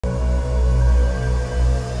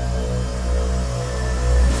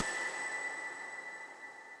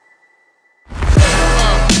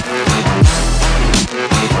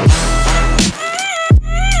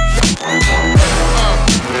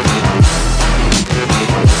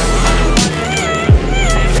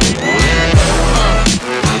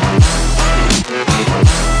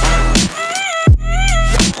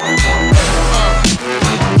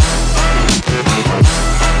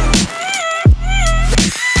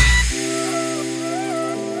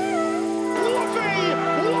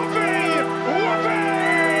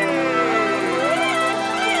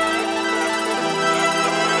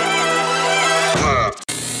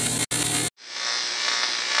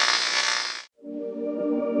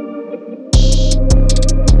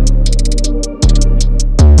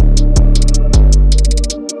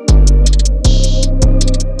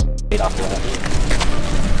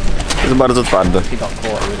bardzo twardy.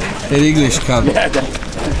 In English, come.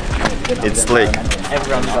 It's slick. Is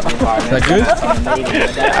that good?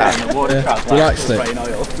 You like slick?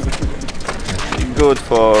 Good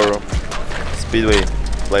for Speedway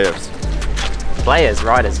players. Players,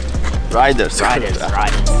 riders. Riders. Riders.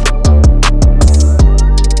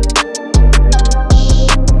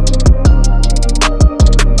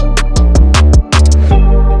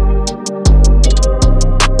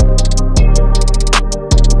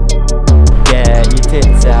 Get your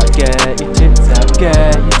tits out, get your tits out,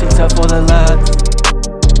 get your tits out for the lads.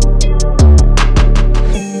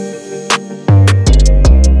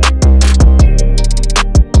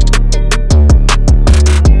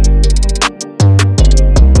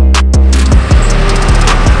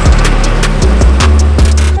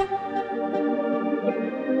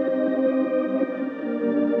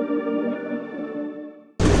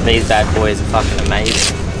 These bad boys are fucking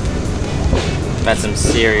amazing. I've had some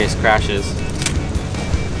serious crashes.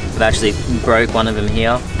 I actually broke one of them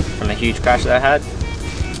here from a huge crash that I had.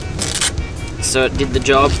 So it did the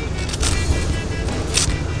job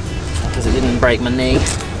because it didn't break my knee.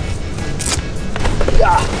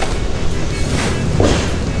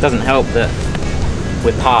 Doesn't help that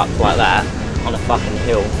we're parked like that on a fucking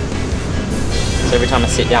hill. So every time I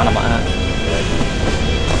sit down I'm like that.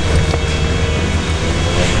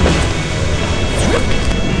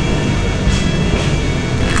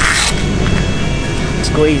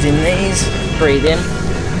 Squeeze in these, breathe in,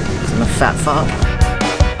 'cause I'm a fat fuck.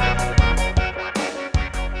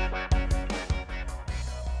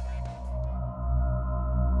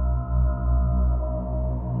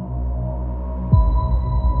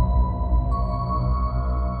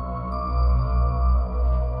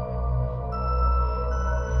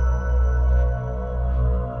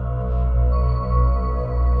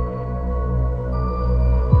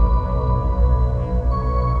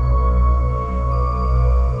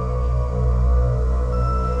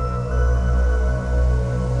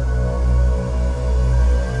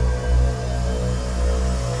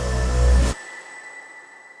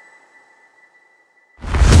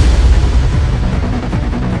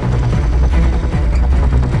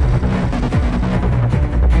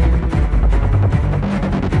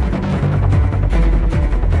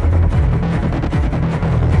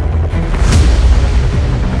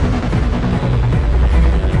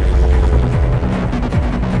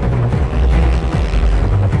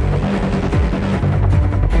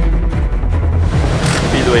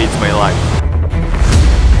 It's my life.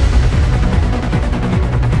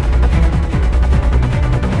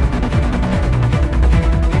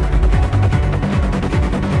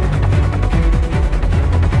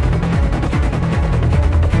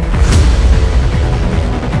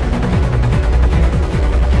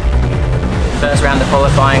 First round of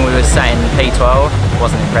qualifying we were saying P12,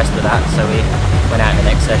 wasn't impressed with that, so we went out in the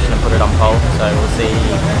next session and put it on pole, so we'll see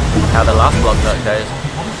how the last block goes.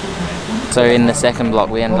 So in the second block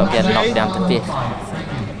we ended up getting knocked down to 5th.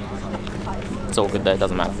 It's all good though, it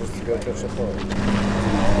doesn't matter.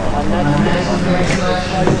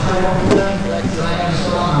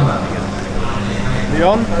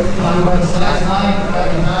 Leon?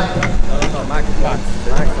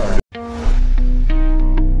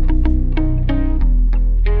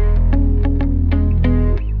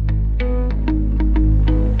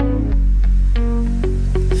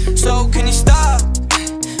 So can you stop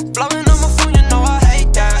blowing on my phone? You know I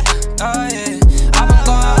hate that. Oh yeah, I've been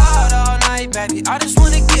going hard all night, baby. I just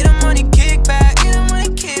wanna get a money kickback, yeah.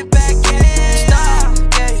 Stop,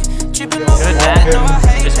 yeah. Tripping my phone, you know I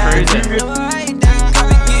hate Just that. cruising. You know I hate that. I've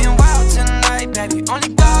been getting wild tonight, baby. Only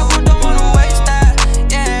God don't wanna waste that.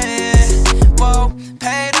 Yeah, whoa,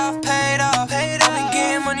 paid off, paid off, paid off. I've been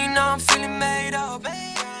getting money, now I'm feeling made up.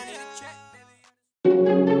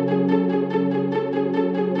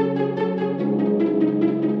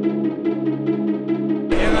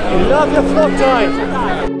 Love your float time!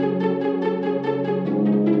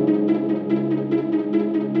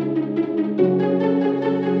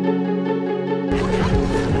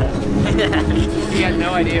 He had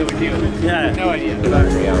no idea what you were. Yeah. No idea.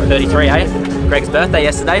 33, eh? Greg's birthday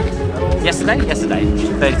yesterday. Yesterday.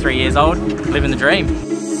 33 years old, living the dream.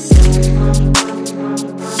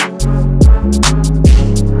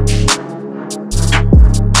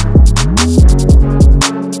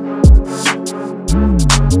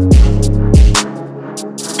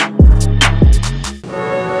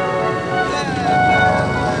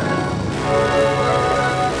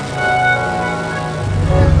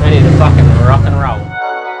 Fucking rock and roll.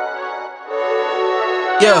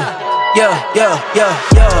 Yeah.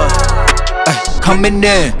 Ay, coming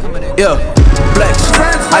in, yeah. Flex.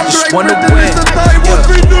 I just wanna win. Yeah.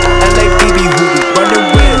 LA BB who we running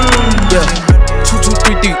with. Yeah. 2 2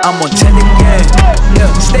 3 3, I'm on 10 again.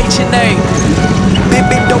 Yeah. State your name.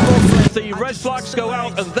 Big double. The red flags go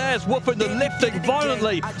out, and there's Woffinden lifting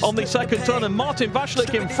violently on the second turn, and Martin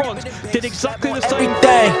Vashlik in front did exactly the same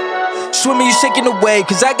thing. Swimming, you shaking away,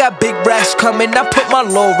 cause I got big racks coming. I put my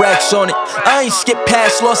low racks on it. I ain't skip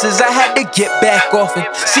past losses, I had to get back off it.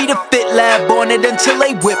 See the fit lab on it until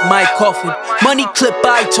they whip my coffin. Money clip,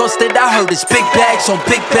 I tossed it, I heard it's big bags on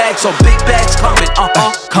big bags on big bags coming,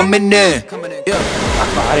 coming in. Yeah.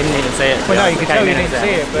 I didn't even see it. Well, no, you could tell you didn't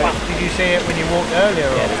see it, but did you see it when you walked earlier?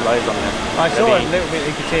 Yeah, there's loads on there. I saw it a little bit,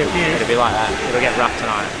 you could see a few. It'll be like that. It'll get rough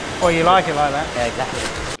tonight. Oh, you like it like that? Yeah, exactly.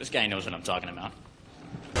 This guy knows what I'm talking about.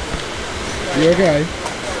 You okay?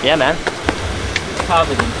 Yeah, man.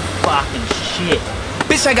 Covered in fucking shit.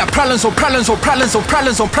 Bitch, I got problems on problems on problems on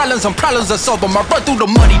problems on problems on problems I solve them. I run through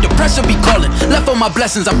the money, the pressure be calling. Left on my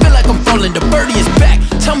blessings, I feel like I'm falling. The birdie is back.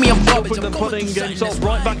 Tell me I'm garbage. Woffinden putting himself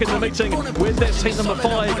right back in the meeting with this heat number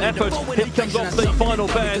 5 effort. He comes off the final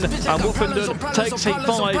bend, and Woffinden takes heat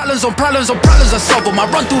 5. Problems on problems on problems I solve them. I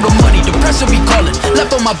run through the money, the pressure be calling.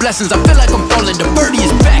 Left on my blessings, I feel like I'm falling. The birdie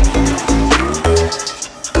is back.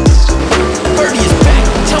 Birdie is back.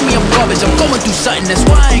 Tell me I'm garbage, I'm going through something, that's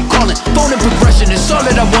why I ain't calling. Phone and progression, it's all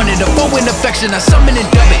that I wanted. A phone in affection, I summon and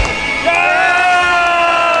dub it.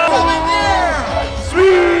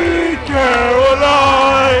 Sweet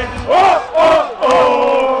Caroline! Oh, oh,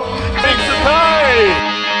 oh! It's the time!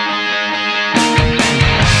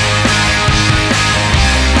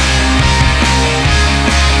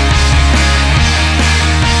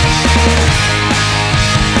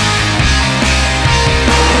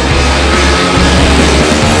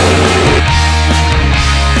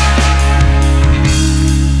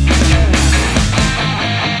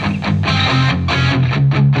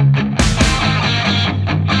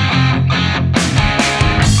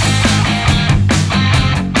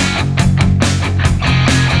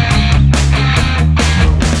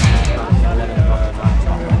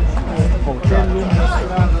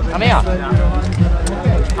 I'm here.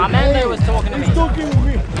 Armando was talking to me.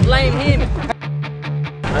 Blame him.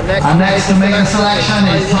 And next to main selection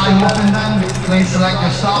is Tai Woffinden. Please select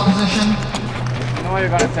your start position. No, you're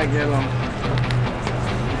gonna take you long.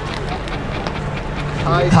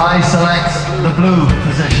 Tai selects the blue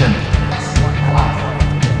position.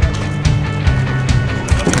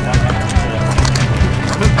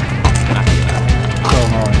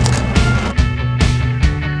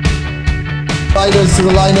 Riders to the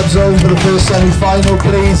lineup zone for the first semi-final,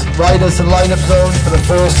 please. Riders to the lineup zone for the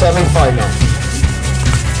first semi-final.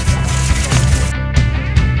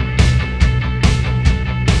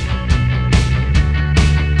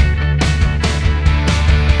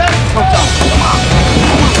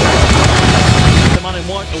 The man in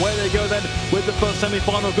white, away they go then with the first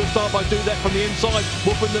semi-final. Good start by Dudek from the inside.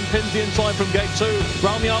 Woffinden pins the inside from gate 2.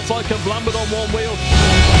 Round the outside comes Lambert on one wheel.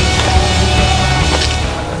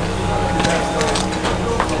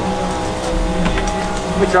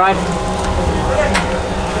 We tried.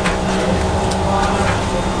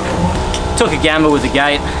 Took a gamble with the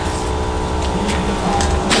gate.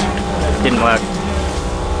 Didn't work.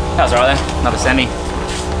 That was alright though. Another semi.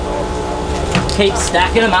 Keep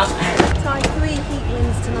stacking them up. Tai, 3 heat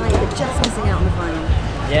wins tonight, but just missing out on the final.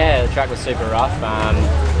 Yeah, the track was super rough.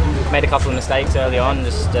 Made a couple of mistakes early on,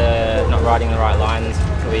 just not riding the right lines.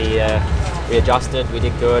 We adjusted, we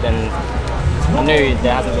did good, and I knew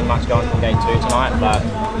there hasn't been much going from gate 2 tonight, but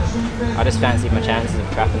I just fancied my chances of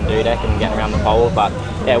trapping Dudek and getting around the pole, but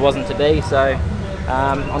yeah, it wasn't to be, so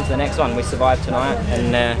on to the next one. We survived tonight,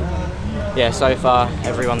 and yeah, so far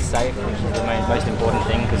everyone's safe, which is the most important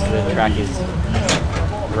thing, because the track is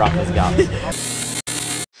rough as guts.